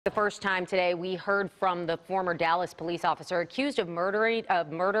The first time today we heard from the former Dallas police officer accused of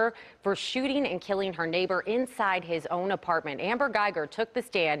murder for shooting and killing her neighbor inside his own apartment. Amber Guyger took the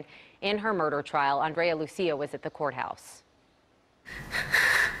stand in her murder trial. Andrea Lucia was at the courthouse.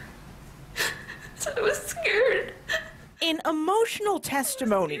 I was scared. In emotional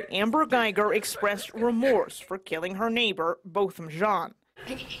testimony, Amber Guyger expressed remorse for killing her neighbor, Botham.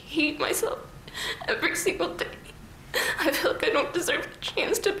 I hate myself every single day. I feel like I don't deserve the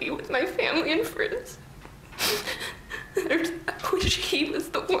chance to be with my family and friends. I wish he was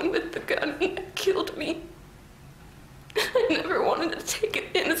the one with the gun that killed me. I never wanted to take an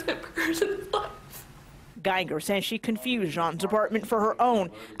innocent person's life. Guyger says she confused Jean's apartment for her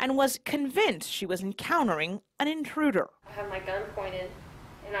own and was convinced she was encountering an intruder. I have my gun pointed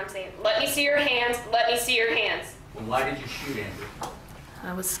and I'm saying, "Let me see your hands, let me see your hands." Well, why did you shoot Andrew?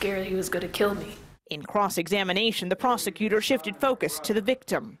 I was scared he was going to kill me. In cross-examination, the prosecutor shifted focus to the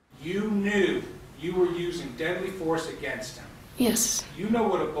victim. You knew you were using deadly force against him. Yes. You know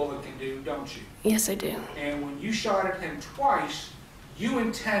what a bullet can do, don't you? Yes, I do. And when you shot at him twice, you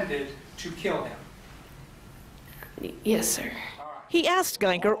intended to kill him. Yes, sir. He asked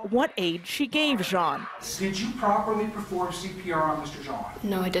Guyger what aid she gave Jean. Did you properly perform CPR on Mr. Jean?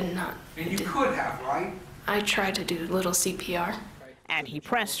 No, I did not. And you could have, right? I tried to do a little CPR. And he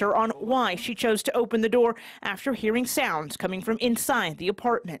pressed her on why she chose to open the door after hearing sounds coming from inside the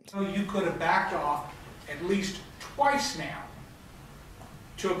apartment. So you could have backed off at least twice now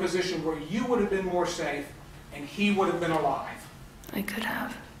to a position where you would have been more safe and he would have been alive. I could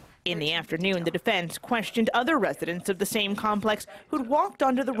have. In the afternoon, the defense questioned other residents of the same complex who'd walked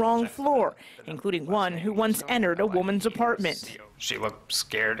onto the wrong floor, including one who once entered a woman's apartment. She looked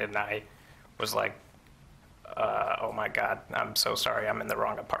scared, and I was like, oh my God, I'm so sorry, I'm in the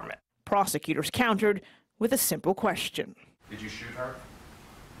wrong apartment. Prosecutors countered with a simple question. Did you shoot her?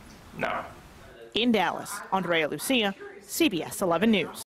 No. In Dallas, Andrea Lucia, CBS 11 News.